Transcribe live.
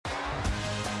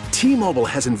T-Mobile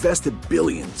has invested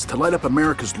billions to light up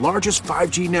America's largest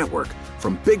 5G network,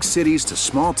 from big cities to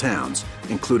small towns,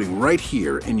 including right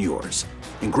here in yours.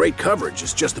 And great coverage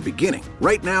is just the beginning.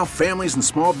 Right now, families and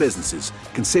small businesses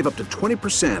can save up to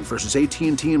 20% versus AT&T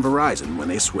and Verizon when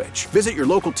they switch. Visit your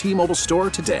local T-Mobile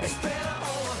store today.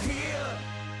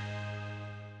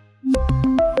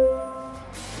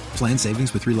 Plan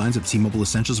savings with 3 lines of T-Mobile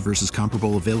Essentials versus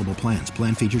comparable available plans.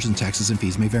 Plan features and taxes and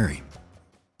fees may vary.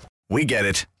 We get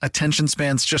it. Attention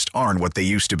spans just aren't what they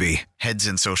used to be. Heads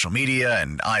in social media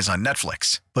and eyes on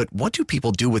Netflix. But what do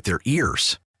people do with their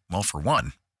ears? Well, for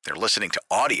one, they're listening to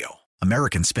audio.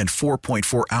 Americans spend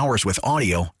 4.4 hours with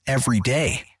audio every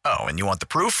day. Oh, and you want the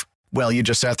proof? Well, you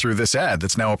just sat through this ad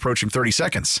that's now approaching 30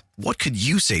 seconds. What could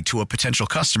you say to a potential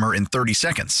customer in 30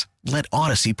 seconds? Let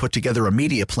Odyssey put together a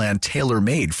media plan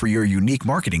tailor-made for your unique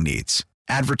marketing needs.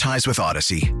 Advertise with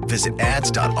Odyssey. Visit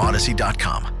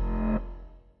ads.odyssey.com.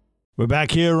 We're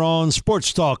back here on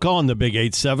Sports Talk on the Big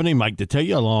 870. Mike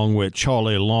Detillier along with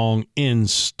Charlie Long in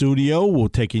studio. We're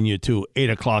taking you to 8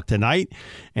 o'clock tonight.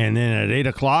 And then at 8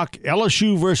 o'clock,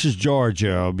 LSU versus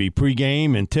Georgia will be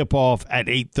pregame and tip-off at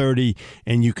 8:30.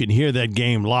 And you can hear that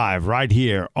game live right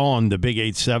here on the Big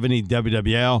 870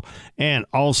 WWL and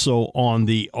also on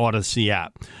the Odyssey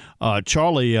app.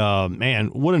 Charlie, man,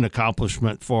 what an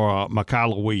accomplishment for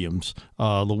Makayla Williams,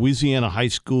 Louisiana High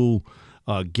School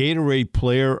Gatorade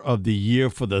Player of the Year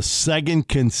for the second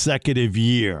consecutive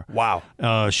year. Wow.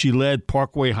 She led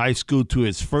Parkway High School to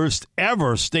its first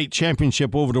ever state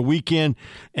championship over the weekend.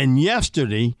 And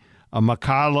yesterday,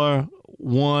 Makayla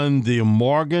won the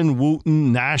Morgan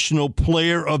Wooten National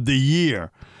Player of the Year.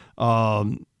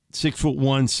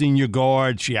 6'1" senior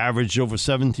guard. She averaged over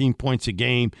 17 points a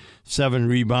game, 7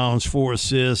 rebounds, 4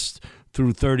 assists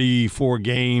through 34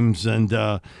 games, and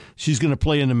she's going to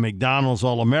play in the McDonald's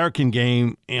All-American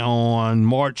game on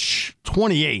March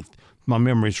 28th, if my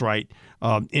memory's right,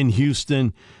 in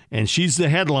Houston. And she's the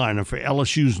headliner for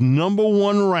LSU's number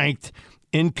 1 ranked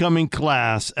incoming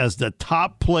class as the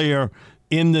top player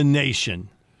in the nation.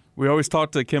 We always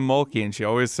talk to Kim Mulkey, and she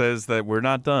always says that we're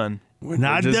not done. We're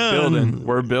not just done. Building.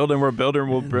 We're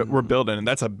building, and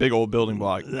that's a big old building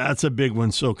block. That's a big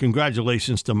one. So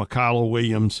congratulations to Makayla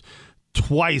Williams.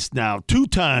 Twice now,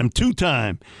 two-time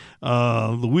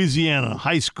Louisiana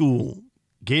High School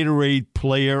Gatorade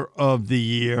Player of the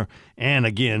Year, and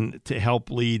again, to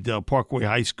help lead Parkway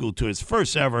High School to its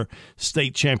first ever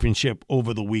state championship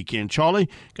over the weekend. Charlie,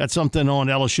 got something on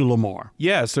LSU Lamar.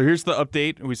 Yeah, so here's the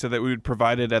update. We said that we would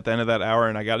provide it at the end of that hour,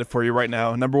 and I got it for you right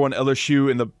now. Number 1,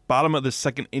 LSU in the bottom of the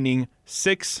second inning,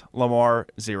 6, Lamar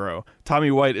 0.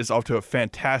 Tommy White is off to a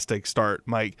fantastic start,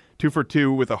 Mike. 2 for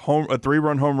 2 with a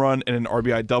 3-run home run and an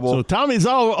RBI double. So Tommy's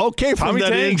all okay from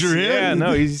that injury. Yeah,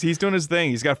 no, he's doing his thing.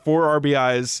 He's got 4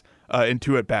 RBIs in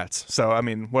 2 at-bats. So, I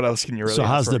mean, what else can you really So ask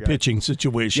how's for a the guy? pitching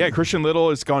situation? Yeah, Christian Little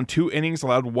has gone 2 innings,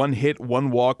 allowed 1 hit, 1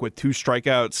 walk with 2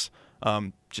 strikeouts.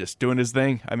 Just doing his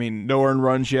thing. I mean, no earned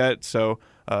runs yet, so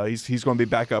he's going to be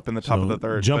back up in the top of the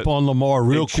third. Jump on Lamar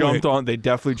real quick. They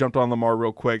definitely jumped on Lamar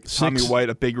real quick. Tommy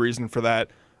White, a big reason for that.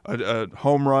 A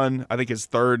home run, I think his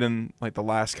third in like the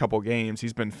last couple games.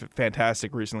 He's been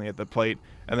fantastic recently at the plate.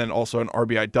 And then also an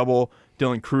RBI double.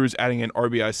 Dylan Cruz adding an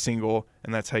RBI single,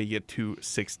 and that's how you get to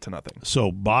 6-0.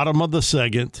 So bottom of the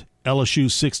second, LSU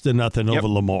 6-0 over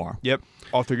Lamar. Yep,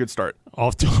 off to a good start.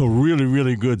 Off to a really,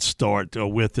 really good start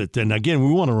with it. And again,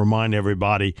 we want to remind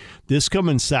everybody, this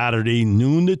coming Saturday,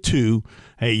 noon to 2,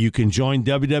 hey, you can join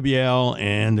WWL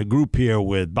and the group here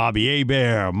with Bobby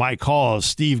Hebert, Mike Hawes,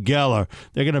 Steve Geller.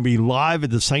 They're going to be live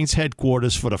at the Saints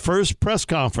headquarters for the first press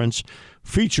conference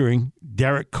featuring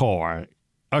Derek Carr,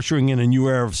 ushering in a new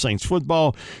era of Saints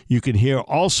football. You can hear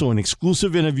also an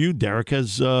exclusive interview. Derek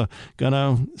is going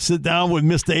to sit down with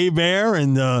Mr. Hebert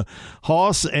and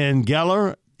Hawes and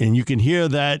Geller, and you can hear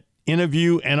that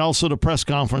interview and also the press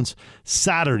conference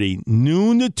Saturday,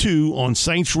 noon to 2 on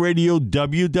Saints Radio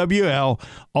WWL,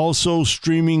 also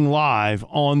streaming live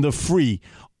on the free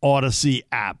Odyssey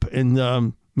app.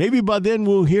 And maybe by then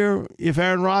we'll hear if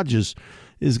Aaron Rodgers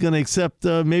is going to accept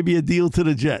maybe a deal to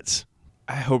the Jets.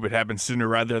 I hope it happens sooner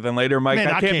rather than later, Mike. Man,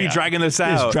 I can't be dragging this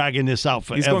out. He's dragging this out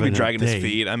forever. He's going to be dragging his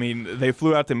feet. I mean, they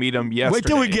flew out to meet him yesterday. Wait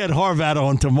till we get Horvat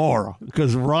on tomorrow,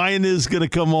 because Ryan is going to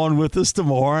come on with us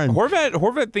tomorrow. And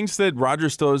Horvat thinks that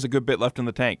Rodgers still has a good bit left in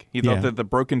the tank. He thought that the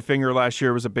broken finger last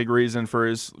year was a big reason for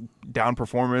his down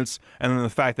performance, and then the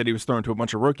fact that he was thrown to a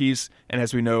bunch of rookies. And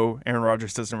as we know, Aaron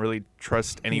Rodgers doesn't really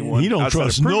trust anyone. He don't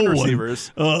trust no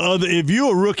receivers. one. If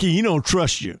you're a rookie, he don't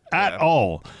trust you at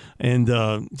all. And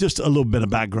just a little bit of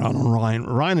background on Ryan.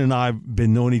 Ryan and I have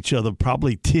been knowing each other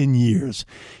probably 10 years.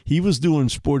 He was doing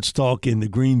sports talk in the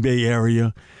Green Bay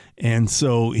area, And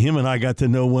so him and I got to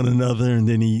know one another, and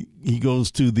then he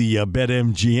goes to the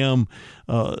BetMGM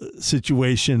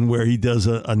situation where he does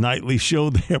a nightly show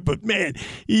there. But, man,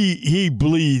 he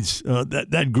bleeds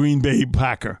that Green Bay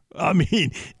Packer. I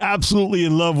mean, absolutely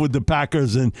in love with the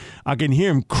Packers, and I can hear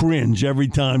him cringe every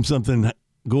time something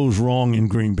goes wrong in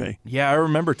Green Bay. Yeah, I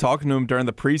remember talking to him during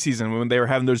the preseason when they were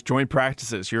having those joint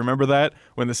practices. You remember that?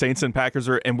 When the Saints and Packers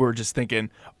were, and we were just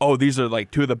thinking, oh, these are like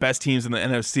two of the best teams in the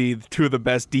NFC, two of the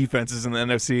best defenses in the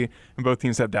NFC, and both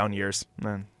teams have down years.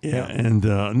 Man. Yeah, and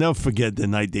never forget the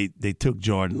night they took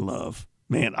Jordan Love.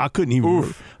 Man, I couldn't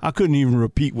even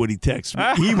repeat what he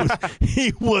texted me.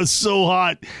 He was so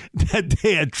hot that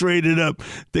they had traded up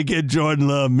to get Jordan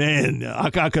Love. Man, I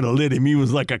could have lit him. He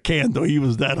was like a candle. He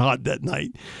was that hot that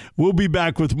night. We'll be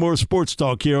back with more sports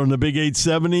talk here on the Big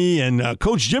 870, and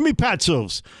Coach Jimmy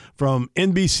Patsos from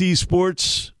NBC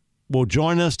Sports will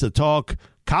join us to talk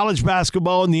college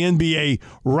basketball and the NBA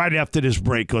right after this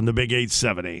break on the Big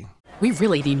 870. We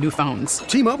really need new phones.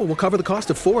 T-Mobile will cover the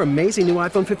cost of 4 amazing new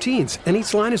iPhone 15s, and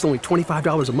each line is only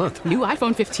 $25 a month. New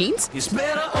iPhone 15s? It's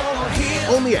better over here.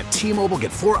 Only at T-Mobile,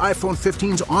 get 4 iPhone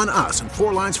 15s on us and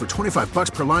 4 lines for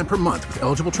 $25 per line per month with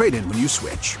eligible trade-in when you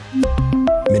switch.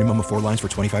 Minimum of 4 lines for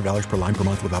 $25 per line per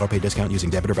month with autopay discount using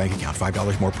debit or bank account.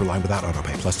 $5 more per line without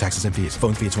autopay, plus taxes and fees.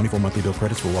 Phone fee at 24 monthly bill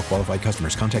credits for well-qualified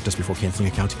customers. Contact us before canceling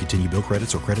account to continue bill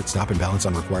credits or credit stop and balance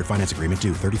on required finance agreement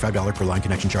due. $35 per line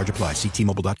connection charge applies. See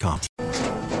T-Mobile.com.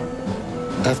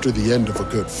 After the end of a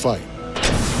good fight,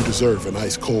 you deserve an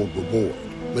ice-cold reward.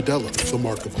 Modelo is the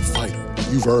mark of a fighter.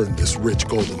 You've earned this rich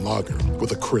golden lager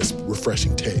with a crisp,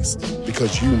 refreshing taste.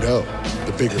 Because you know,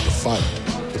 the bigger the fight,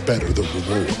 the better the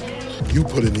reward. You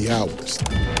put in the hours,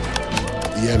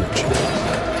 the energy,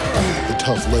 the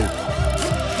tough labor.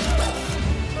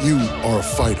 You are a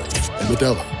fighter, and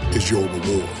Modelo is your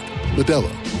reward.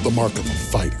 Modelo, the mark of a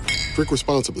fighter. Drink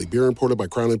responsibly. Beer imported by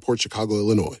Crown Imports, Chicago,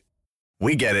 Illinois.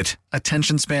 We get it.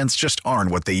 Attention spans just aren't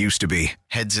what they used to be.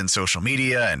 Heads in social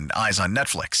media and eyes on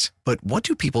Netflix. But what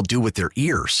do people do with their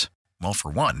ears? Well, for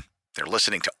one, they're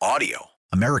listening to audio.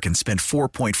 Americans spend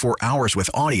 4.4 hours with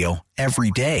audio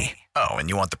every day. Oh, and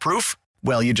you want the proof?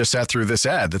 Well, you just sat through this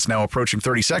ad that's now approaching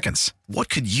 30 seconds. What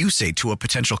could you say to a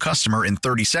potential customer in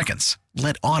 30 seconds?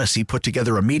 Let Odyssey put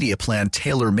together a media plan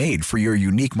tailor-made for your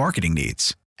unique marketing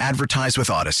needs. Advertise with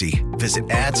Odyssey. Visit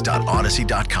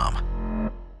ads.odyssey.com.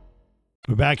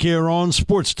 We're back here on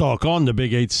Sports Talk on the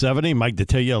Big 870. Mike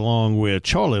Detillier along with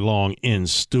Charlie Long in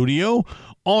studio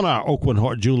on our Oakland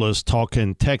Heart Jewelers Talk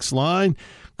and Text line.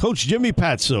 Coach Jimmy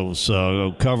Patsos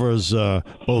covers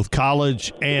both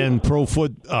college and pro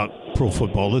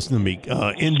football. Listen to me,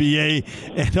 NBA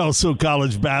and also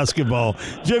college basketball.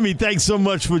 Jimmy, thanks so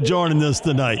much for joining us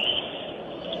tonight.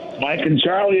 Mike and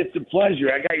Charlie, it's a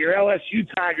pleasure. I got your LSU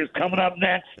Tigers coming up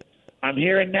next. I'm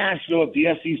here in Nashville at the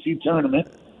SEC tournament.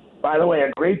 By the way,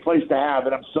 a great place to have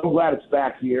it. I'm so glad it's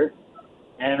back here.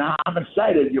 And I'm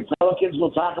excited. Your Pelicans,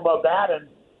 we'll talk about that. And,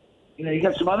 you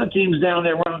got some other teams down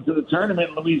there running to the tournament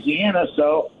in Louisiana.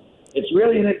 So it's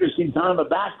really an interesting time of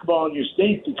basketball in your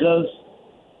state because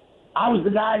I was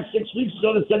the guy 6 weeks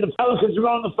ago that said the Pelicans are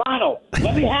going to the final.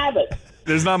 Let me have it.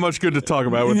 There's not much good to talk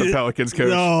about with the Pelicans, Coach.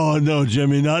 No,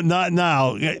 Jimmy, not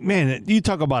now. Man, you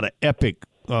talk about an epic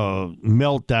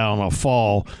meltdown, a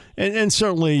fall, and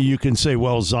certainly you can say,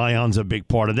 well, Zion's a big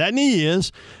part of that, and he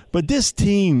is. But this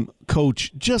team,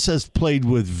 Coach, just has played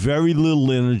with very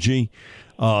little energy.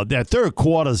 Their third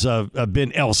quarters have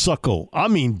been El Succo. I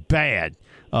mean, bad.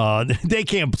 They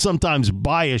can't sometimes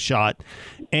buy a shot,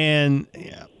 and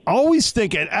I always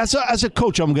think, as a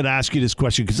coach, I'm going to ask you this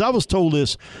question because I was told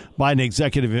this by an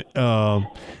executive in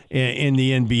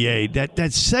the NBA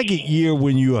that second year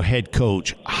when you're a head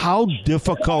coach, how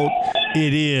difficult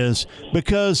it is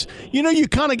because, you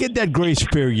kind of get that grace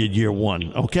period year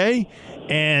one, okay?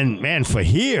 And, man, for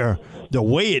here, the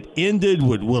way it ended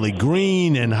with Willie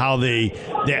Green and how they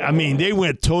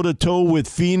went toe-to-toe with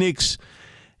Phoenix,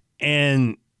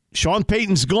 and Sean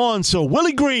Payton's gone, so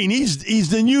Willie Green, he's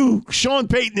the new Sean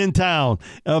Payton in town,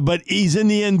 but he's in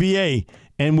the NBA,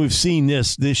 and we've seen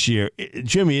this year.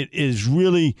 Jimmy, it has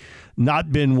really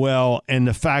not been well, and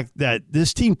the fact that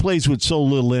this team plays with so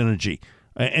little energy,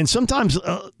 and sometimes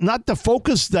not the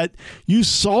focus that you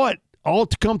saw it all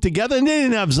to come together, and they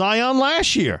didn't have Zion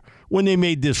last year when they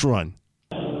made this run.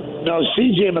 No,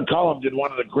 C.J. McCollum did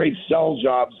one of the great sell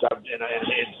jobs in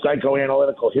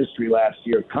psychoanalytical history last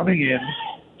year, coming in,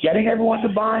 getting everyone to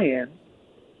buy in.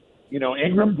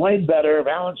 Ingram played better.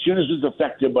 Valanciunas was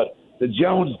effective, but the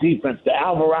Jones defense, the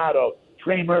Alvarado,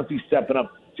 Trey Murphy stepping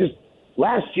up. Just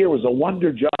last year was a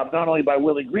wonder job, not only by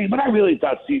Willie Green, but I really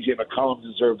thought C.J. McCollum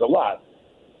deserved a lot.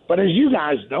 But as you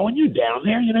guys know, when you're down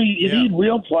there, you need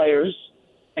real players,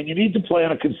 and you need to play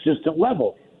on a consistent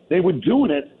level. They were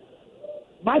doing it.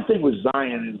 My thing with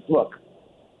Zion is, look,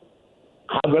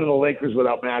 how good are the Lakers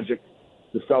without Magic,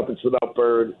 the Celtics without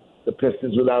Bird, the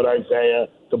Pistons without Isaiah,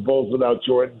 the Bulls without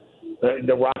Jordan,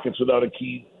 the Rockets without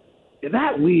Akeem. In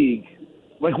that league,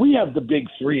 like, we have the big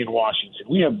three in Washington.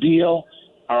 We have Beal,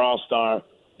 our all-star,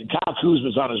 and Kyle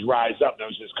Kuzma's on his rise up. That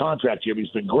was his contract year, but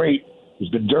he's been great. He's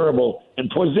been durable.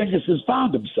 And Porzingis has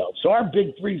found himself. So our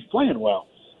big three's playing well.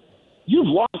 You've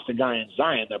lost a guy in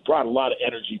Zion that brought a lot of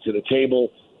energy to the table.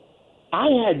 I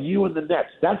had you in the Nets.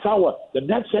 That's how the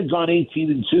Nets had gone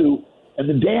 18-2, and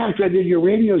the day after I did your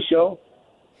radio show,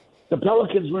 the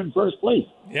Pelicans were in first place.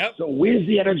 Yep. So where's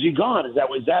the energy gone? Is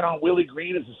that on Willie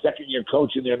Green as a second-year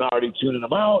coach, and they're not already tuning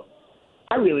him out?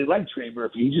 I really like Trey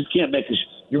Murphy. He just can't make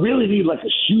you really need like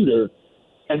a shooter.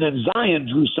 And then Zion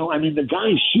drew the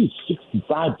guy shoots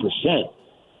 65%.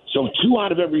 So 2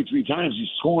 out of every 3 times he's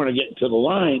scoring or getting to the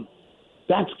line,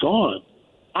 that's gone.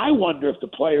 I wonder if the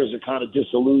players are kind of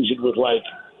disillusioned with, like,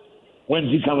 when's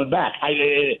he coming back?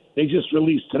 They just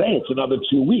released today. It's another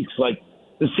 2 weeks. Like,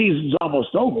 the season's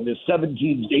almost over. There's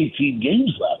 17, 18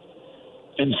 games left.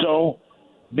 And so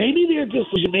maybe they're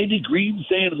disillusioned. Maybe Green's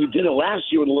saying we did it last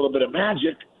year with a little bit of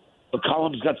magic.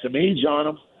 McCollum's got some age on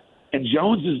him. And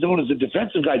Jones is known as a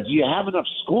defensive guy. Do you have enough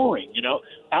scoring?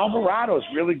 Alvarado's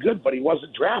really good, but he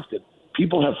wasn't drafted.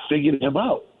 People have figured him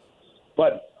out.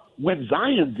 But when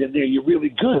Zion's in there, you're really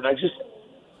good. And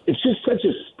it's just such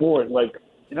a sport. Like,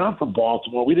 I'm from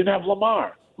Baltimore. We didn't have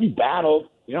Lamar. We battled.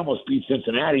 We almost beat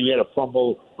Cincinnati. We had a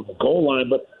fumble from the goal line,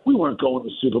 but we weren't going to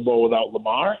the Super Bowl without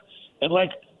Lamar. And,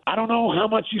 like, I don't know how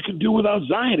much you can do without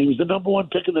Zion. He was the number 1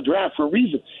 pick in the draft for a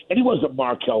reason. And he wasn't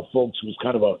Markelle Fultz, who was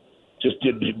kind of just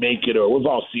didn't make it, or we've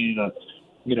all seen,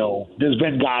 there's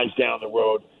been guys down the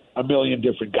road, a million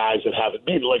different guys that haven't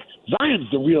made it. Like, Zion's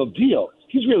the real deal.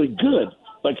 He's really good.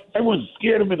 Like, everyone's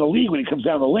scared of him in the league when he comes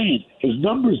down the lane. His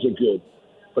numbers are good.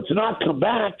 But to not come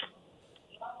back,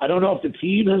 I don't know if the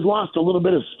team has lost a little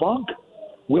bit of spunk.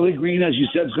 Willie Green, as you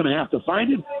said, is going to have to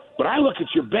find it. But I look at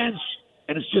your bench,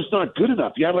 and it's just not good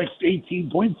enough. You had like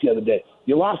 18 points the other day.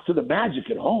 You lost to the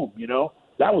Magic at home,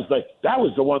 That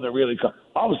was the one that really –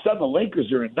 all of a sudden the Lakers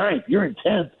are in 9th. You're in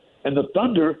 10th. And the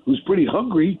Thunder, who's pretty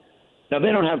hungry, now they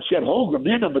don't have Chet Holmgren,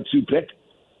 their number 2 pick,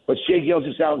 but Shai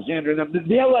Gilgeous-Alexander and them,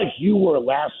 they're like you were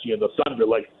last year, the Thunder.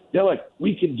 Like, they're like,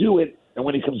 we can do it, and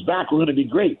when he comes back, we're going to be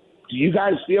great. Do you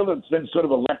guys feel that it's been sort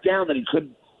of a letdown that he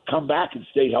couldn't come back and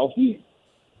stay healthy?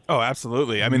 Oh,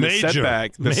 absolutely. I mean, the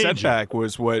setback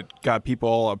was what got people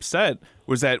all upset,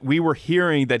 was that we were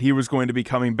hearing that he was going to be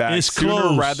coming back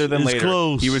sooner rather than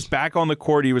later. He was back on the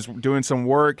court. He was doing some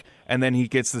work, and then he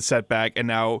gets the setback, and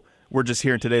now we're just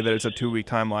hearing today that it's a 2-week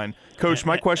timeline. Coach,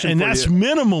 my question for you... And that's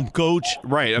minimum, Coach.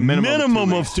 Right, a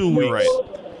minimum of 2 weeks.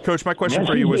 Right. Coach, my question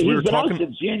for you was we were talking... He's been out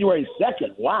since January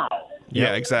 2nd. Wow.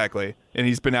 Yeah, exactly. And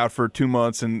he's been out for 2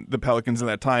 months, and the Pelicans in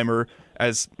that time are,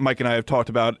 as Mike and I have talked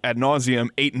about ad nauseum,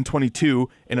 8-22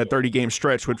 in a 30-game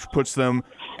stretch, which puts them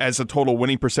as a total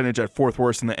winning percentage at 4th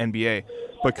worst in the NBA.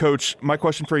 But, Coach, my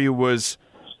question for you was,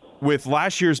 with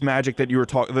last year's magic that you were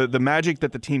talking, the magic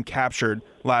that the team captured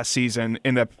last season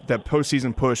in that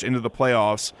postseason push into the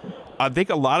playoffs, I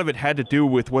think a lot of it had to do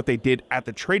with what they did at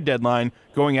the trade deadline,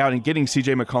 going out and getting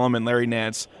C.J. McCollum and Larry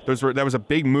Nance. That was a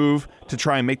big move to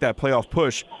try and make that playoff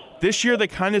push. This year, they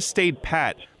kind of stayed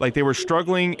pat. Like, they were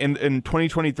struggling in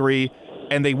 2023,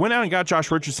 and they went out and got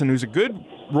Josh Richardson, who's a good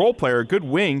role player, a good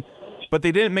wing, but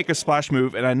they didn't make a splash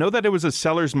move. And I know that it was a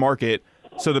seller's market,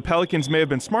 so the Pelicans may have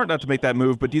been smart not to make that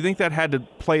move, but do you think that had to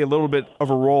play a little bit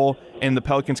of a role in the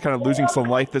Pelicans kind of losing some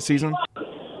life this season?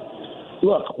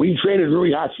 Look, we traded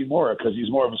Rui Hachimura because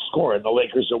he's more of a scorer, and the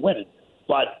Lakers are winning.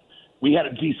 But we had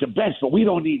a decent bench, but we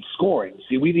don't need scoring.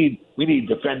 See, we need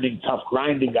defending, tough,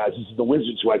 grinding guys. This is the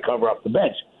Wizards who I cover up the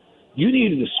bench. You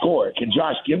needed a score. Can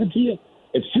Josh give it to you?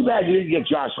 It's too bad you didn't get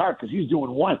Josh Hart because he's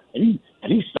doing one, and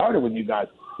he started with you guys.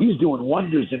 He's doing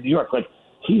wonders in New York. Like,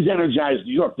 he's energized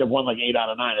New York. They've won like 8 out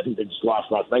of 9. I think they just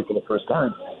lost last night for the first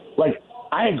time. Like,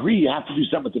 I agree you have to do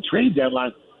something at the trade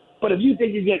deadline. But if you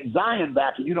think you get Zion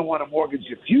back and you don't want to mortgage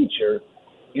your future,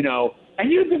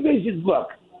 and your divisions, look,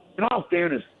 in all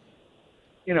fairness,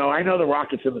 I know the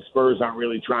Rockets and the Spurs aren't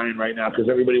really trying right now because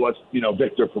everybody wants,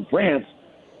 Victor from France.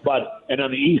 And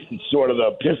on the East, it's sort of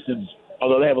the Pistons,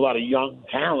 although they have a lot of young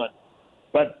talent.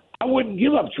 But I wouldn't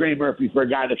give up Trey Murphy for a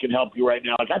guy that can help you right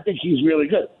now. Like, I think he's really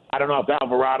good. I don't know if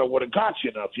Alvarado would have got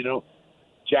you enough,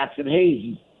 Jackson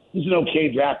Hayes, he's an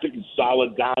okay draft pick, he's a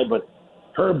solid guy, but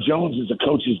Herb Jones is a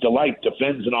coach's delight,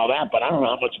 defends and all that, but I don't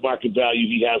know how much market value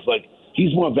he has. Like,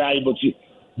 he's more valuable to you.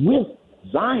 With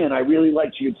Zion, I really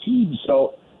liked your team.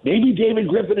 So maybe David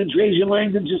Griffin and Trajan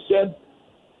Langdon just said,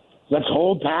 let's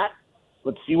hold pat.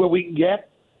 Let's see what we can get.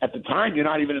 At the time, you're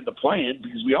not even in the play-in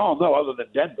because we all know, other than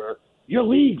Denver, your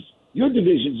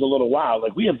division's a little wild.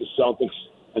 Like, we have the Celtics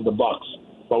and the Bucks,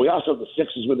 but we also have the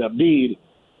Sixers with Embiid,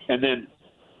 and then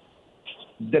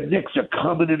the Knicks are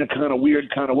coming in a kind of weird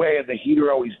kind of way, and the Heat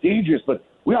are always dangerous, but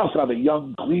we also have a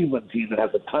young Cleveland team that has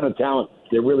a ton of talent.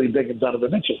 They're really big in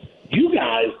Donovan Mitchell. You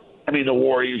guys, I mean, the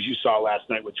Warriors you saw last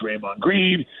night with Draymond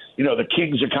Green, the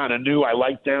Kings are kind of new. I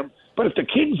like them. But if the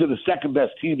Kings are the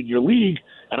second-best team in your league,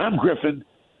 and I'm Griffin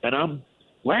and I'm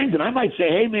Langdon, I might say,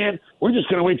 hey, man, we're just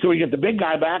going to wait till we get the big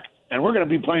guy back, and we're going to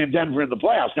be playing Denver in the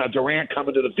playoffs. Now, Durant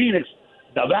coming to the Phoenix,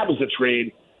 now that was a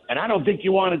trade, and I don't think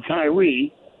you wanted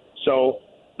Kyrie,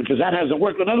 because that hasn't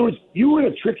worked. In other words, you were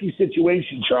in a tricky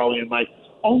situation, Charlie and Mike,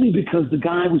 only because the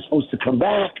guy was supposed to come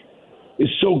back is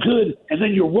so good, and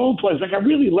then your role players. Like, I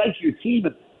really like your team,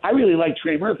 and I really like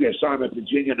Trey Murphy. I saw him at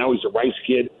Virginia. I know he's a Rice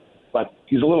kid, but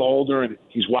he's a little older, and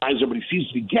he's wiser, but he seems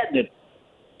to be getting it.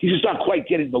 He's just not quite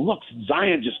getting the looks.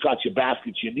 Zion just got you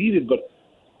baskets you needed, but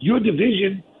your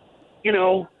division,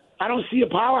 I don't see a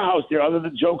powerhouse there other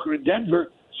than Joker in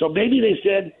Denver. So maybe they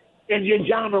said, and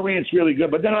John Morant's really good,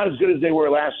 but they're not as good as they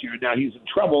were last year. Now he's in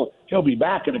trouble. He'll be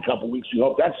back in a couple weeks. We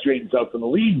hope that straightens out for the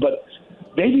league. But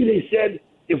maybe they said,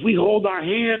 if we hold our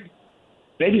hand,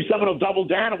 maybe someone will double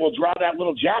down and we'll draw that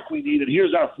little jack we need, and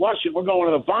here's our flush, and we're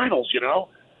going to the finals,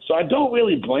 So I don't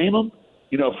really blame them,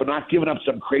 for not giving up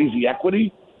some crazy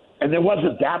equity. And there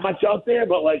wasn't that much out there,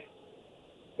 but,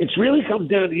 it's really comes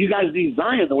down to you guys need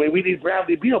Zion the way we need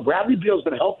Bradley Beal. Bradley Beal's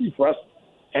been healthy for us,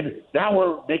 and now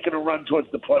we're making a run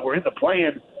towards the play. We're in the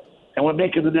play-in, and we're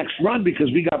making the next run because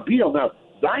we got Beal. Now,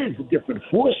 Zion's a different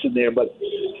force in there, but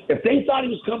if they thought he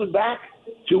was coming back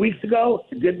 2 weeks ago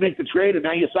and didn't make the trade, and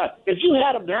now you saw – if you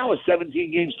had him now with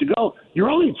 17 games to go, you're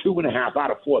only 2.5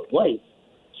 out of fourth place.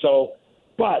 So,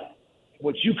 but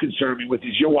what you concern me with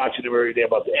is you're watching him every day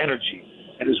about the energy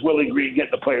and is Willie Green getting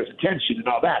the players' attention and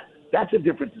all that. That's a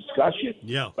different discussion.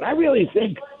 Yeah. But I really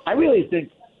think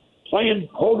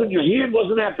holding your hand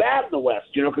wasn't that bad in the West,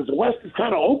 because the West is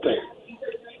kind of open.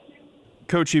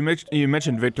 Coach, you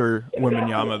mentioned Victor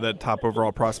Wembanyama, that top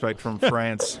overall prospect from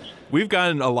France. We've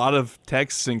gotten a lot of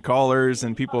texts and callers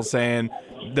and people saying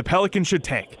the Pelicans should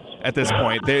tank at this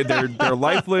point. They're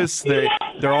lifeless. They're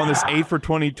on this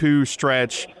 8-for-22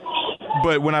 stretch.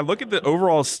 But when I look at the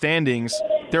overall standings,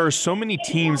 there are so many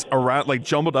teams around,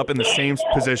 jumbled up in the same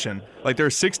position. There are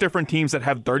 6 different teams that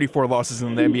have 34 losses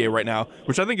in the NBA right now,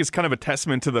 which I think is kind of a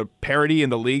testament to the parity in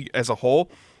the league as a whole.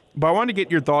 But I wanted to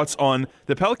get your thoughts on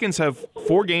the Pelicans have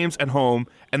 4 games at home,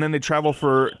 and then they travel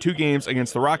for 2 games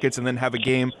against the Rockets, and then have a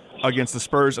game against the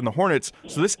Spurs and the Hornets.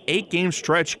 So this 8-game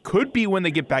stretch could be when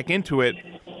they get back into it.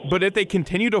 But if they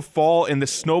continue to fall and the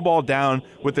snowball down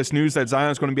with this news that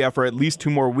Zion's going to be out for at least 2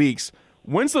 more weeks,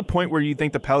 when's the point where you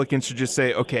think the Pelicans should just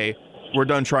say, okay, we're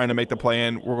done trying to make the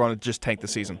play-in, we're going to just tank the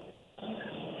season?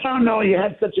 I don't know. You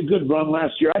had such a good run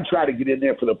last year. I'd try to get in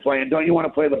there for the play-in. Don't you want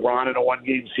to play LeBron in a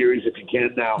 1-game series if you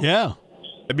can now? Yeah.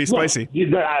 It'd be spicy.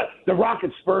 Look, the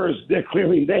Rockets Spurs, they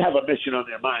have a mission on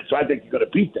their mind, so I think you're going to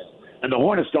beat them. And the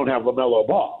Hornets don't have LaMelo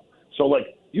Ball. So,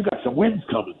 you got some wins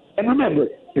coming. And remember,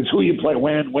 it's who you play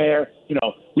when, where.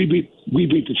 We beat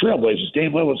the Trailblazers.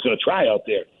 Dame Lillard's going to try out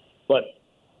there. But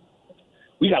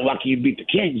we got lucky and beat the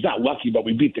Kings. Not lucky, but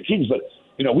we beat the Kings. But,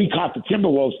 we caught the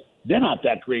Timberwolves. They're not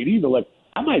that great either.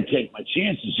 I might take my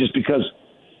chances just because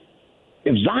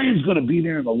if Zion's going to be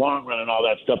there in the long run and all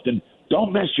that stuff, then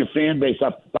don't mess your fan base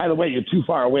up. By the way, you're too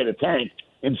far away to tank.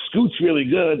 And Scoot's really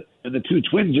good, and the 2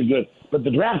 twins are good. But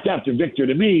the draft after Victor,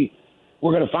 to me,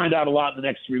 we're going to find out a lot in the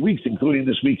next 3 weeks, including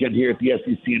this weekend here at the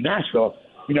SEC in Nashville.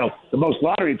 The most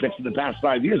lottery picks in the past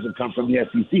 5 years have come from the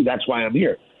SEC. That's why I'm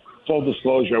here. Full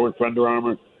disclosure, I work for Under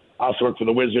Armour. I also work for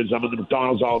the Wizards. I'm in the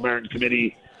McDonald's All-American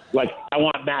Committee. I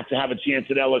want Matt to have a chance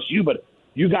at LSU, but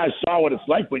you guys saw what it's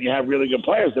like when you have really good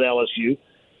players at LSU,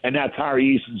 and now Tari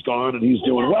Eason's gone and he's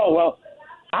doing well. Well,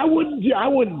 I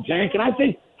wouldn't tank, and I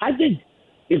think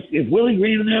if Willie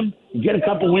Green and them get a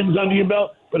couple wins under your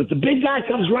belt, but if the big guy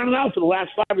comes running out for the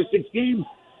last 5 or 6 games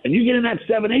and you get in that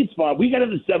 7-8 spot, we got in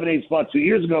the 7-8 spot 2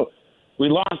 years ago. We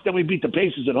lost, then we beat the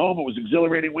Pacers at home. It was an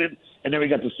exhilarating win, and then we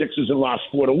got the Sixers and lost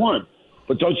 4-1.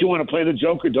 But don't you want to play the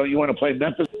Joker? Don't you want to play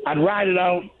Memphis? I'd ride it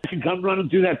out. You can come running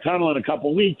through that tunnel in a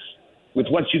couple weeks with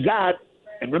what you got.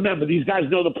 And remember, these guys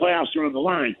know the playoffs are on the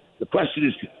line. The question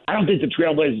is, I don't think the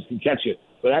Trailblazers can catch it.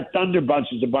 But that Thunder bunch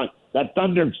is a bunch. The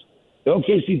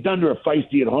OKC Thunder are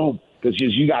feisty at home because,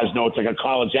 as you guys know, it's like a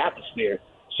college atmosphere.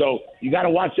 So you got to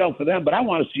watch out for them. But I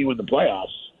want to see you in the playoffs.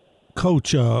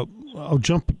 Coach, I'll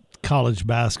jump college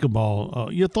basketball.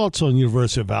 Your thoughts on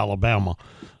University of Alabama?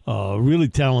 Really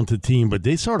talented team, but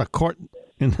they sort of caught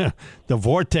in the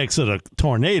vortex of the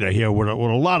tornado here with a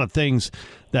lot of things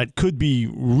that could be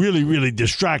really, really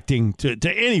distracting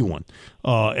to anyone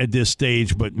at this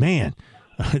stage. But, man,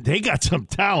 they got some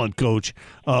talent, Coach.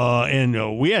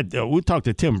 And we talked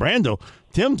to Tim Brando.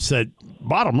 Tim said,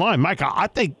 bottom line, Mike, I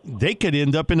think they could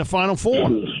end up in the Final Four.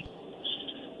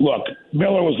 Look,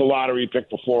 Miller was a lottery pick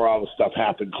before all the stuff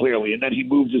happened, clearly, and then he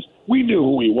moved we knew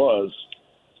who he was,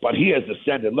 but he has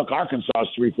ascended. Look, Arkansas's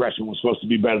 3 freshmen were supposed to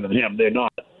be better than him. They're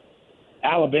not.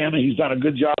 Alabama, he's done a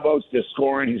good job, Oates. They're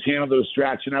scoring. He's handled the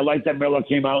distraction. I like that Miller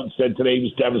came out and said today he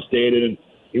was devastated, and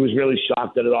he was really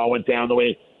shocked that it all went down the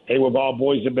way, hey, we've all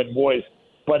boys have been boys.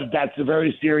 But that's a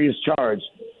very serious charge.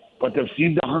 But they've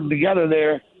seemed to hung together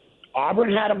there.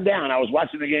 Auburn had them down. I was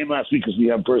watching the game last week because we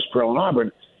have Bruce Pearl and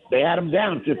Auburn. They had them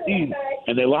down 15,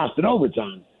 and they lost in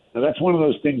overtime. Now, that's one of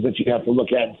those things that you have to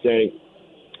look at and say,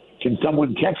 can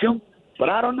someone catch them? But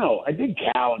I don't know. I think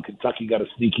Cal and Kentucky got a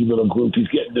sneaky little group. He's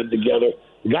getting them together.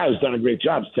 The guy who's done a great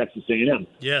job is Texas A&M.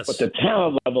 Yes. But the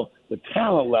talent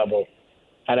level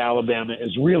at Alabama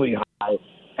is really high.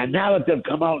 And now that they've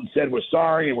come out and said we're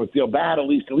sorry and we feel bad, at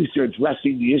least they're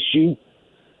addressing the issue.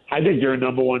 I think they're a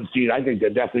number 1 seed. I think they're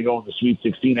definitely going to Sweet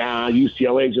 16.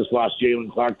 UCLA just lost Jalen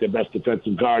Clark, their best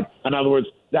defensive guard. In other words,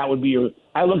 that would be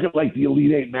I look at like the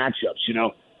Elite 8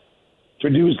 matchups,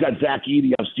 Purdue's got Zach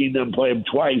Edey. I've seen them play him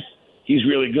twice. He's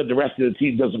really good. The rest of the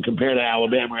team doesn't compare to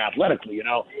Alabama athletically,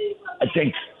 I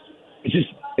think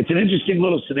it's an interesting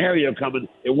little scenario coming.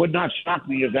 It would not shock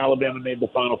me if Alabama made the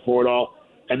Final Four at all.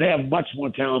 And they have much more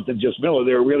talent than just Miller.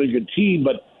 They're a really good team,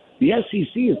 but the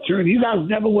SEC has turned – you guys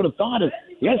never would have thought it.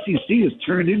 The SEC has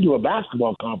turned into a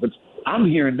basketball conference. I'm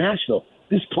here in Nashville.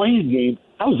 This playing game,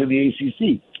 I was in the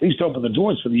ACC. They used to open the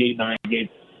doors for the 8-9 game.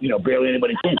 Barely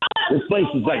anybody came. This place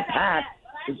is like packed.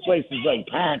 And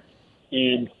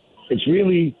it's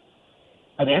really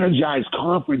an energized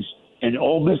conference, and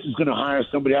Ole Miss is going to hire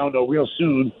somebody I don't know real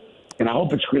soon. And I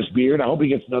hope it's Chris Beard. I hope he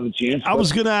gets another chance. I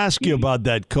was going to ask you about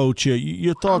that, Coach.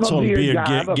 Your thoughts on Beard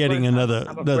getting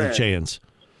another chance?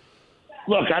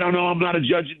 Look, I don't know. I'm not a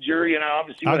judge and jury, and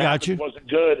obviously what happened wasn't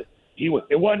good.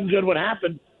 It wasn't good what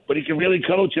happened, but he can really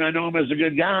coach, and I know him as a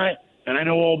good guy, and I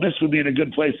know Ole Miss would be in a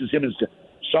good place as him.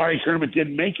 Sorry Kermit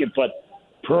didn't make it, but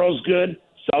Pearl's good.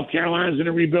 South Carolina's in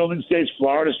a rebuilding stage.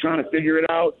 Florida's trying to figure it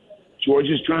out.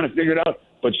 Georgia's trying to figure it out.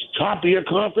 But top of your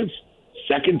conference,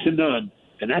 second to none.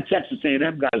 And that Texas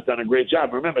A&M guy's done a great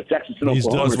job. Remember, Texas and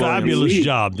Oklahoma. He's done a fabulous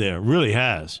job there. Really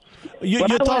has. Your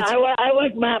thoughts? I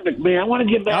like Matt McMahon. I want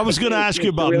to give Matt. I was going to ask you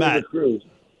about Matt. Recruit.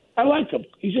 I like him.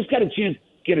 He's just got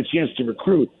get a chance to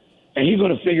recruit, and he's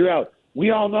going to figure out. We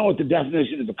all know what the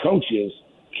definition of a coach is: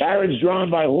 carriage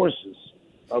drawn by horses.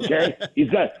 Okay, he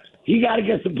got to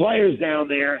get some players down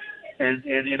there,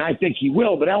 and I think he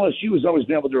will. But LSU has always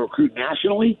been able to recruit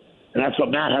nationally, and that's what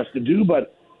Matt has to do.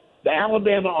 But the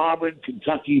Alabama, Auburn,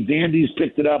 Kentucky, Vandy's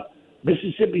picked it up.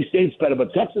 Mississippi State's better,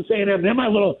 but Texas A&M, they're my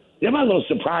little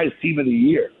surprise team of the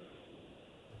year.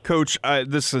 Coach,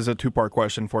 this is a 2-part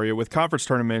question for you. With conference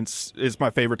tournaments, is my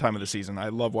favorite time of the season. I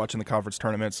love watching the conference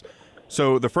tournaments.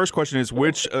 So the first question is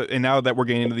which, and now that we're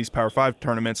getting into these Power 5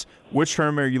 tournaments, which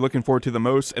tournament are you looking forward to the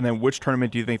most, and then which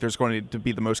tournament do you think there's going to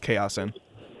be the most chaos in?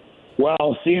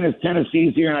 Well, seeing as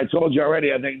Tennessee's here, and I told you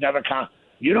already, I think never count.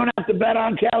 You don't have to bet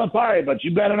on Calipari, but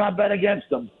you better not bet against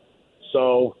them.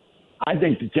 So I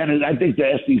think the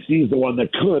SEC is the one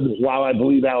that could, while I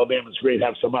believe Alabama's great,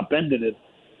 have some upend in it.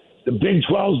 The Big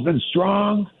 12's been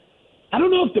strong. I don't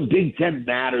know if the Big 10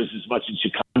 matters as much in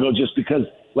Chicago just because,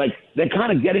 they're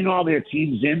kind of getting all their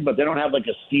teams in, but they don't have, a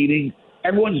seeding.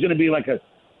 Everyone's going to be like a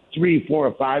 3, 4,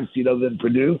 or 5 seed other than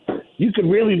Purdue. You could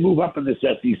really move up in this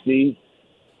SEC.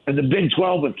 And the Big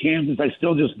 12 with Kansas, I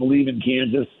still just believe in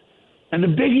Kansas. And the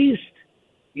Big East,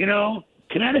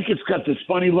 Connecticut's got this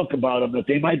funny look about them that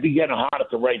they might be getting hot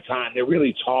at the right time. They're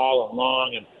really tall and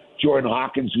long, and Jordan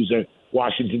Hawkins, who's a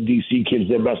Washington, D.C. kid, is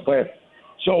their best player.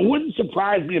 So it wouldn't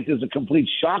surprise me if there's a complete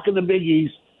shock in the Big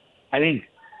East.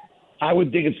 I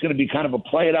would think it's going to be kind of a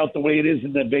play it out the way it is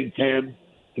in the Big 10.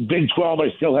 The Big 12,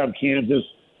 I still have Kansas.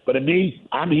 But to me,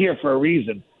 I'm here for a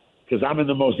reason because I'm in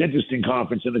the most interesting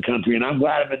conference in the country, and I'm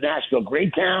glad I'm in Nashville.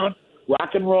 Great town,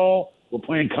 rock and roll. We're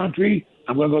playing country.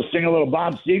 I'm going to go sing a little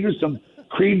Bob Seger, some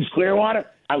Creedence Clearwater.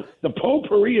 The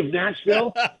potpourri of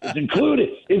Nashville is included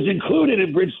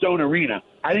in Bridgestone Arena.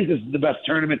 I think this is the best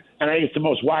tournament, and I think it's the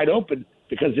most wide open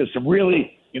because there's some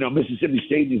really, Mississippi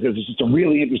State, because it's just a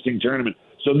really interesting tournament.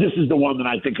 So this is the one that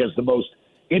I think has the most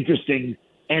interesting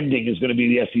ending is going to be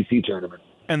the SEC tournament.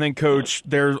 And then, Coach,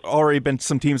 there's already been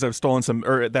some teams that have stolen some,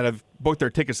 or that have booked their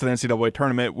tickets to the NCAA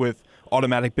tournament with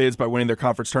automatic bids by winning their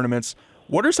conference tournaments.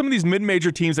 What are some of these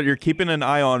mid-major teams that you're keeping an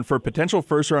eye on for potential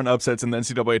first-round upsets in the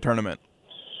NCAA tournament?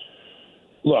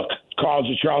 Look,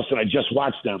 College of Charleston, I just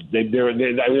watched them. I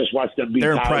just watched them beat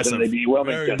Towson. They beat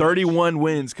Wilmington. 31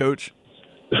 wins, Coach.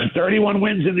 31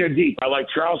 wins and they're deep. I like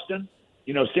Charleston.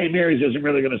 St. Mary's isn't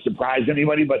really going to surprise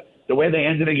anybody, but the way they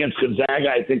ended against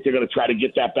Gonzaga, I think they're going to try to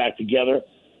get that back together.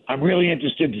 I'm really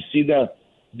interested to see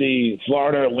the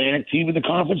Florida Atlantic team in the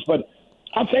conference, but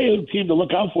I'll tell you the team to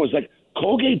look out for is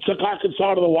Colgate took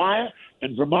Arkansas to the wire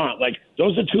and Vermont.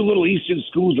 Those are two little Eastern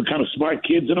schools with kind of smart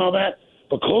kids and all that.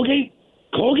 But Colgate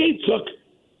took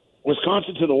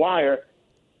Wisconsin to the wire,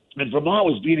 and Vermont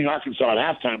was beating Arkansas at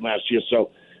halftime last year.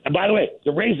 So, and by the way,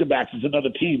 the Razorbacks is another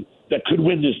team that could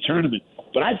win this tournament.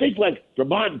 But I think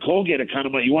Vermont and Colgate are kind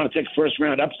of you want to take first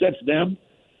round upsets them.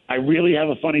 I really have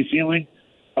a funny feeling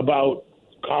about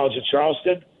College of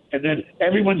Charleston. And then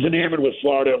everyone's enamored with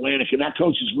Florida Atlantic, and that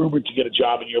coach is rumored to get a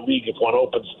job in your league if one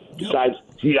opens. Besides,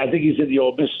 I think he's in the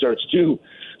Ole Miss search too.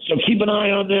 So keep an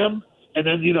eye on them. And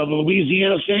then, the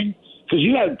Louisiana thing, because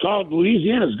you had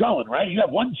Louisiana's going, right? You have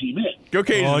one team in. Go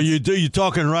Cajuns. Oh, you do. You're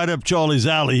talking right up Charlie's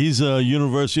alley. He's a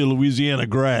University of Louisiana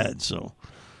grad, so.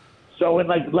 So, and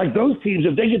like those teams,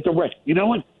 if they get the right, you know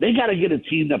what? They got to get a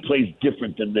team that plays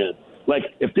different than them.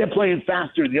 If they're playing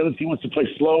faster and the other team wants to play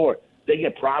slower, they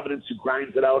get Providence who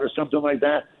grinds it out or something like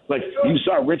that. You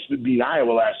saw Richmond beat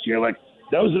Iowa last year.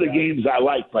 Those are the games I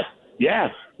like. But, yeah,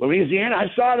 Louisiana,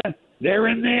 I saw that. They're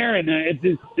in there, and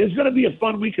there's going to be a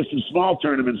fun week of some small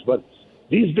tournaments. But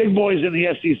these big boys in the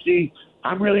SEC,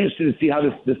 I'm really interested to see how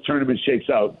this tournament shakes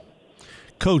out.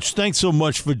 Coach, thanks so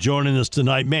much for joining us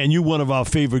tonight. Man, you're one of our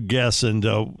favorite guests, and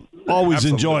always Absolutely.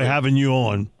 Enjoy having you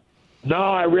on. No,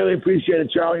 I really appreciate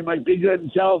it, Charlie. Mike, be good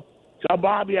and tell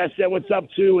Bobby I said what's up,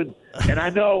 too. And I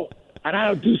know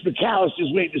Deuce McAllis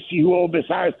is waiting to see who Ole Miss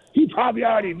hires. He probably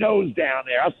already knows down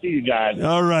there. I'll see you guys.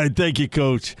 All right. Thank you,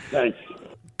 Coach. Thanks.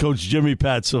 Coach Jimmy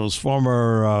Patsos,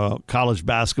 former college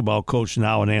basketball coach,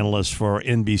 now an analyst for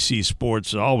NBC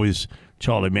Sports. Always,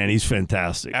 Charlie, man, he's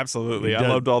fantastic. Absolutely. I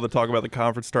loved all the talk about the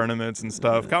conference tournaments and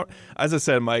stuff. As I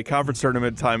said, my conference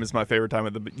tournament time is my favorite time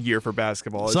of the year for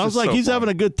basketball. Sounds like he's having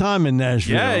a good time in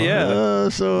Nashville. Yeah.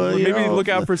 So maybe look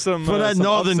out for some for that some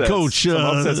northern upsets, coach. Some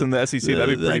upsets in the SEC. That'd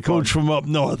be pretty that coach fun. from up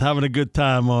north having a good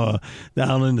time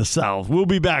down in the South. We'll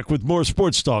be back with more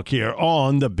sports talk here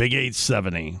on the Big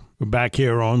 870. We're back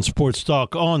here on Sports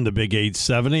Talk on the Big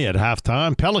 870 at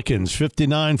halftime. Pelicans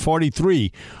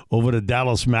 59-43 over the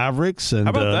Dallas Mavericks. And,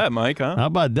 how about that, Mike? Huh? How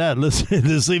about that? Let's see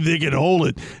if they can hold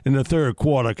it in the third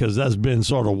quarter, because that's been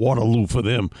sort of Waterloo for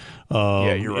them.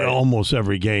 Yeah, you're right. Almost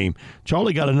every game.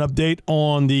 Charlie got an update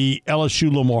on the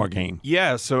LSU-Lamar game.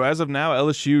 Yeah, so as of now,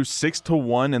 LSU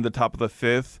 6-1 in the top of the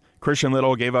fifth. Christian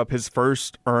Little gave up his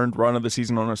first earned run of the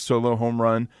season on a solo home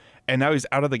run. And now he's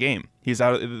out of the game. He's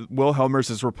out. Will Helmers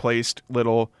has replaced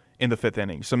Little in the fifth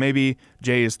inning. So maybe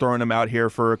Jay is throwing him out here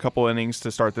for a couple innings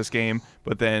to start this game,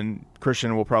 but then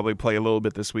Christian will probably play a little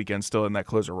bit this weekend still in that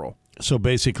closer role. So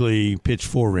basically pitched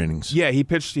 4 innings. Yeah, he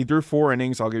threw 4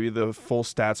 innings. I'll give you the full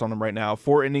stats on him right now.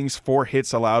 4 innings, 4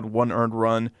 hits allowed, 1 earned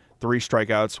run, 3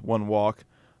 strikeouts, 1 walk.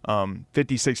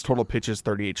 56 total pitches,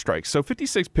 38 strikes. So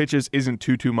 56 pitches isn't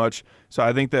too much. So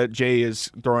I think that Jay is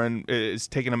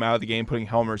taking him out of the game, putting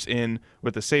Helmers in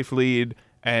with a safe lead,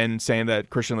 and saying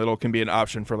that Christian Little can be an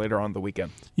option for later on the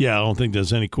weekend. Yeah, I don't think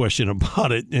there's any question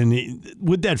about it. And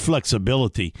with that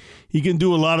flexibility, he can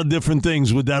do a lot of different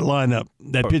things with that lineup,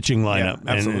 that pitching lineup.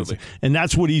 Yeah, absolutely. And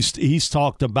that's what he's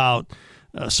talked about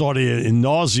sort of in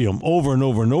nauseum over and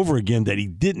over and over again, that he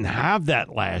didn't have that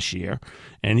last year.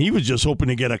 And he was just hoping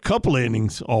to get a couple of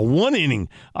innings or 1 inning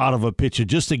out of a pitcher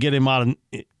just to get him out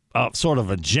of sort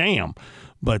of a jam.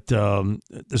 But the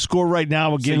score right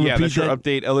now, again, so, yeah, that's your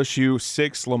update. LSU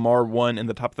 6, Lamar 1 in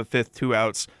the top of the fifth, 2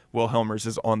 outs. Will Helmers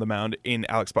is on the mound in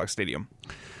Alex Box Stadium.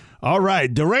 All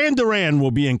right. Duran Duran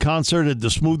will be in concert at the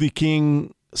Smoothie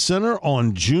King Center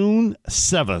on June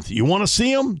 7th. You want to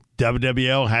see him?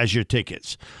 WWL has your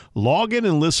tickets. Log in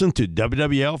and listen to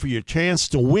WWL for your chance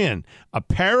to win a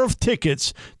pair of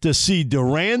tickets to see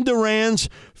Duran Duran's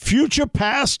Future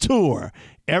Past Tour.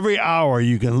 Every hour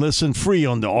you can listen free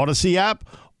on the Odyssey app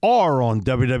or on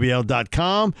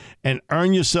WWL.com and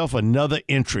earn yourself another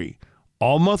entry.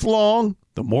 All month long,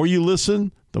 the more you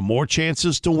listen, the more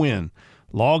chances to win.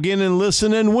 Log in and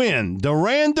listen and win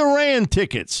Duran Duran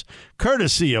tickets,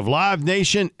 courtesy of Live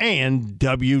Nation and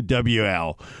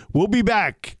WWL. We'll be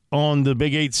back on the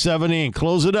Big 870 and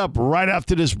close it up right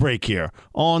after this break here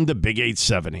on the Big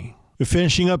 870. We're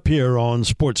finishing up here on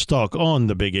Sports Talk on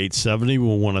the Big 870.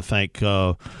 We want to thank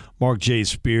Mark J.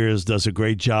 Spears, does a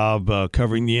great job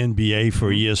covering the NBA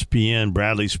for ESPN.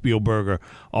 Bradley Spielberger,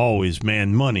 always,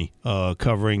 man, money,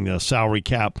 covering the salary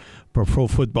cap for Pro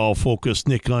Football Focus.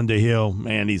 Nick Underhill,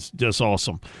 man, he's just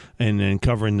awesome. And then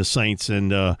covering the Saints.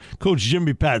 And Coach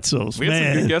Jimmy Patsos. We had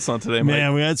some good guests on today, Mike.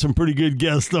 Man, we had some pretty good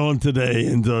guests on today,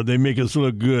 and they make us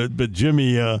look good. But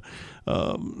Jimmy,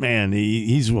 man,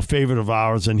 he's a favorite of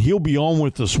ours, and he'll be on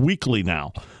with us weekly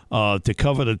now to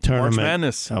cover the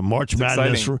tournament. March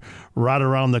Madness right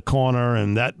around the corner,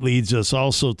 and that leads us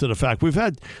also to the fact we've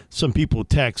had some people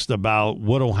text about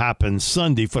what will happen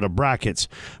Sunday for the brackets,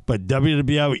 but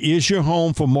WWL is your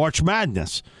home for March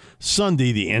Madness.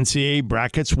 Sunday, the NCAA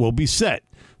brackets will be set.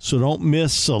 So don't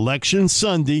miss Selection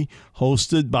Sunday,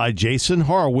 hosted by Jason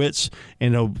Horowitz,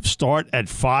 and it'll start at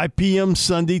 5 p.m.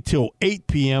 Sunday till 8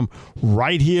 p.m.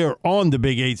 right here on the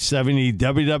Big 870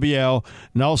 WWL,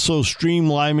 and also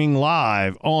streamlining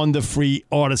live on the free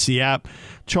Odyssey app.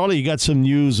 Charlie, you got some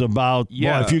news about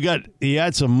if you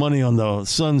had some money on the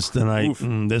Suns tonight.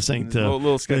 This ain't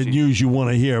the news you want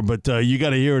to hear, but you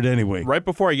got to hear it anyway. Right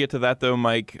before I get to that, though,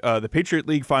 Mike, the Patriot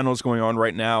League final is going on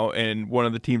right now, and one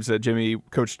of the teams that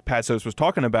Coach Patsos was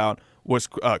talking about was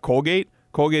Colgate.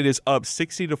 Colgate is up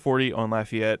 60-40 on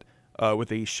Lafayette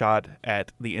with a shot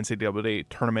at the NCAA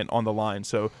tournament on the line,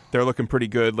 so they're looking pretty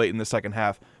good late in the second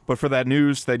half. But for that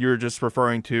news that you were just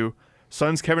referring to,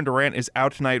 Suns' Kevin Durant is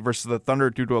out tonight versus the Thunder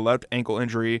due to a left ankle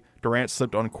injury. Durant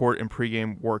slipped on court in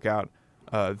pregame workout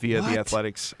via the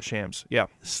Athletics Shams. Yeah.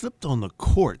 Slipped on the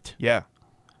court? Yeah.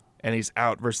 And he's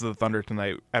out versus the Thunder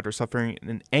tonight after suffering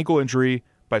an ankle injury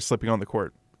by slipping on the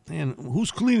court. Man, who's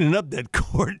cleaning up that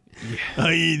court?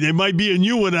 Yeah. There might be a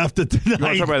new one after tonight. You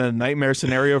want to talk about a nightmare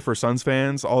scenario for Suns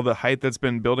fans? All the hype that's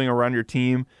been building around your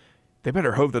team. They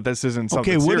better hope that this isn't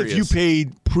something serious. Okay, what if you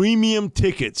paid premium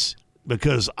tickets?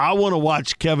 Because I want to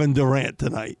watch Kevin Durant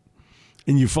tonight.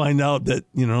 And you find out that,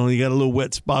 he got a little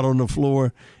wet spot on the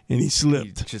floor and he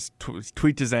slipped. He just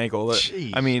tweaked his ankle. Jeez.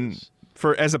 I mean,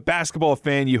 as a basketball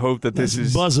fan, you hope that this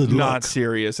is not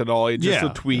serious at all. It's just a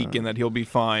tweak and that he'll be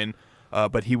fine.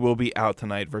 But he will be out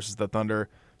tonight versus the Thunder.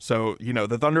 So,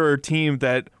 the Thunder are a team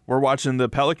that we're watching the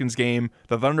Pelicans game.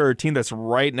 The Thunder are a team that's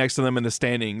right next to them in the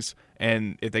standings.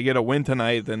 And if they get a win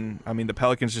tonight, then, the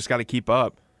Pelicans just got to keep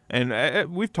up.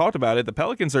 And we've talked about it. The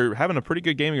Pelicans are having a pretty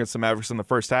good game against the Mavericks in the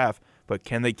first half, but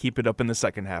can they keep it up in the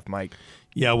second half, Mike?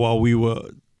 Yeah, well, we were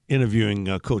interviewing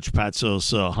Coach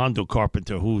Patsos, Hondo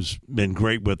Carpenter, who's been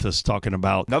great with us, talking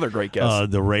about another great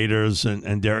guest, the Raiders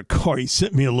and Derek Carr. He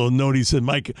sent me a little note. He said,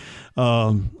 Mike,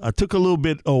 I took a little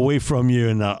bit away from you,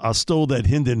 and I stole that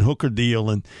Hendon Hooker deal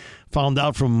and found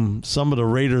out from some of the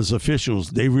Raiders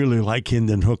officials they really like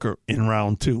Hendon Hooker in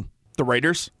round 2. The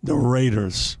Raiders? The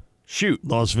Raiders. Shoot.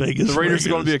 Las Vegas. The Raiders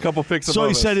are going to be a couple picks above So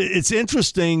he us. said it's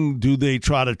interesting. Do they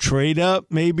try to trade up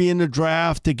maybe in the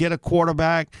draft to get a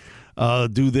quarterback?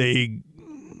 Do they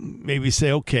maybe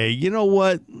say, okay, you know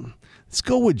what? Let's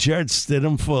go with Jared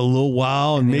Stidham for a little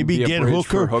while and maybe get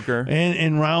Hooker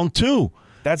in round 2.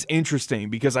 That's interesting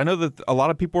because I know that a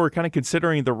lot of people are kind of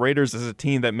considering the Raiders as a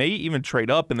team that may even trade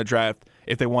up in the draft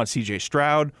if they want C.J.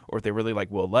 Stroud or if they really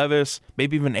like Will Levis,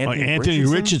 maybe even Anthony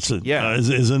Richardson. Yeah,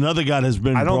 is another guy that's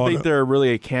been. I don't think they're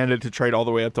really a candidate to trade all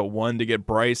the way up to 1 to get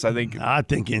Bryce. I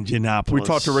think Indianapolis. We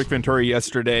talked to Rick Venturi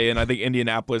yesterday, and I think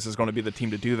Indianapolis is going to be the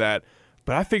team to do that.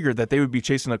 But I figured that they would be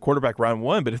chasing a quarterback round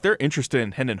 1. But if they're interested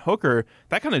in Hendon Hooker,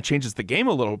 that kind of changes the game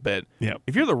a little bit. Yeah.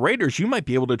 If you're the Raiders, you might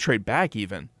be able to trade back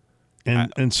even.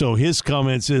 And so his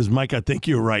comments is, Mike, I think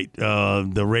you're right.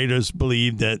 The Raiders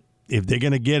believe that if they're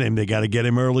going to get him, they got to get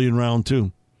him early in round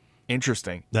 2.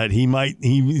 Interesting. That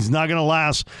he's not going to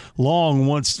last long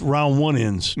once round 1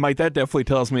 ends. Mike, that definitely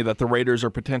tells me that the Raiders are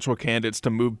potential candidates to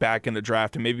move back in the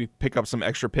draft and maybe pick up some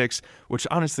extra picks, which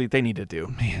honestly they need to do.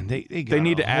 Man, they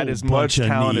need to add as much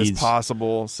talent as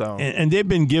possible. So and they've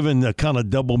been given the kind of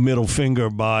double middle finger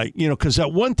by, because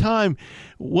at one time,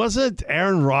 wasn't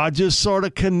Aaron Rodgers sort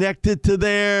of connected to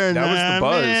there? That was the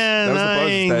buzz.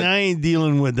 Man, I ain't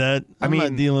dealing with that. I'm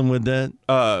not dealing with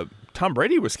that. Tom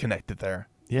Brady was connected there.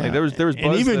 Yeah, there was buzz,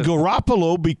 and even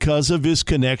Garoppolo because of his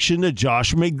connection to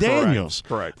Josh McDaniels.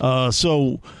 Correct.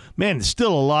 So, man, there's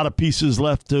still a lot of pieces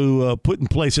left to put in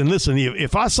place. And listen,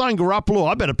 if I sign Garoppolo,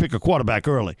 I better pick a quarterback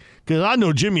early because I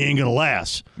know Jimmy ain't going to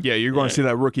last. Yeah, you're going to see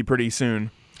that rookie pretty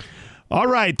soon. All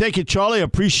right. Thank you, Charlie.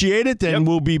 Appreciate it. And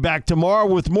we'll be back tomorrow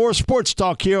with more sports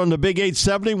talk here on the Big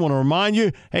 870. Want to remind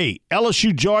you, hey,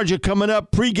 LSU Georgia coming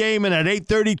up pregame and at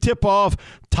 8:30 tip-off.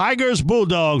 Tigers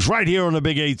Bulldogs right here on the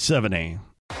Big 870.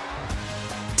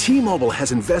 T-Mobile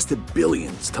has invested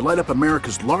billions to light up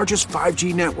America's largest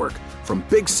 5G network, from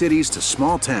big cities to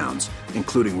small towns,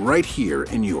 including right here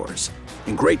in yours.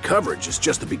 And great coverage is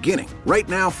just the beginning. Right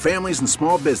now, families and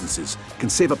small businesses can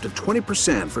save up to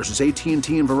 20% versus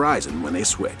AT&T and Verizon when they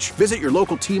switch. Visit your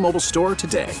local T-Mobile store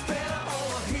today.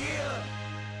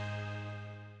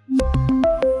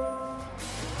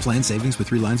 Plan savings with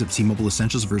 3 lines of T-Mobile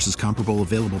Essentials versus comparable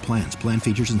available plans. Plan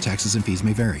features and taxes and fees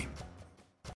may vary.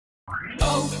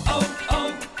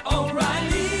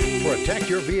 Protect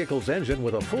your vehicle's engine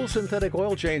with a full synthetic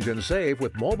oil change and save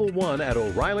with Mobil 1 at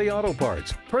O'Reilly Auto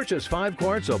Parts. Purchase 5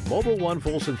 quarts of Mobil 1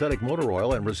 full synthetic motor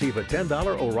oil and receive a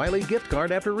 $10 O'Reilly gift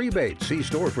card after rebate. See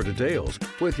store for details.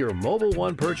 With your Mobil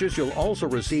 1 purchase, you'll also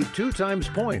receive 2 times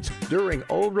points during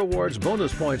O Rewards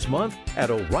Bonus Points Month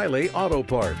at O'Reilly Auto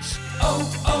Parts.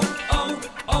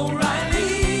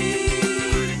 O'Reilly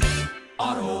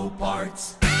Auto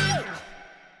Parts.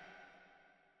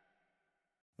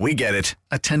 We get it.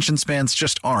 Attention spans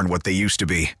just aren't what they used to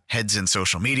be. Heads in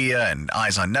social media and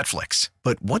eyes on Netflix.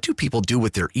 But what do people do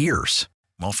with their ears?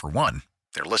 Well, for one,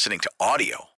 they're listening to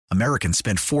audio. Americans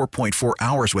spend 4.4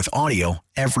 hours with audio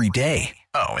every day.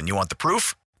 Oh, and you want the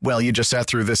proof? Well, you just sat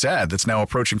through this ad that's now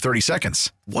approaching 30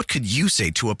 seconds. What could you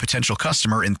say to a potential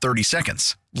customer in 30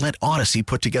 seconds? Let Odyssey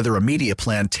put together a media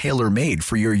plan tailor-made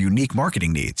for your unique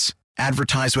marketing needs.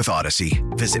 Advertise with Odyssey.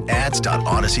 Visit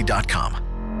ads.odyssey.com.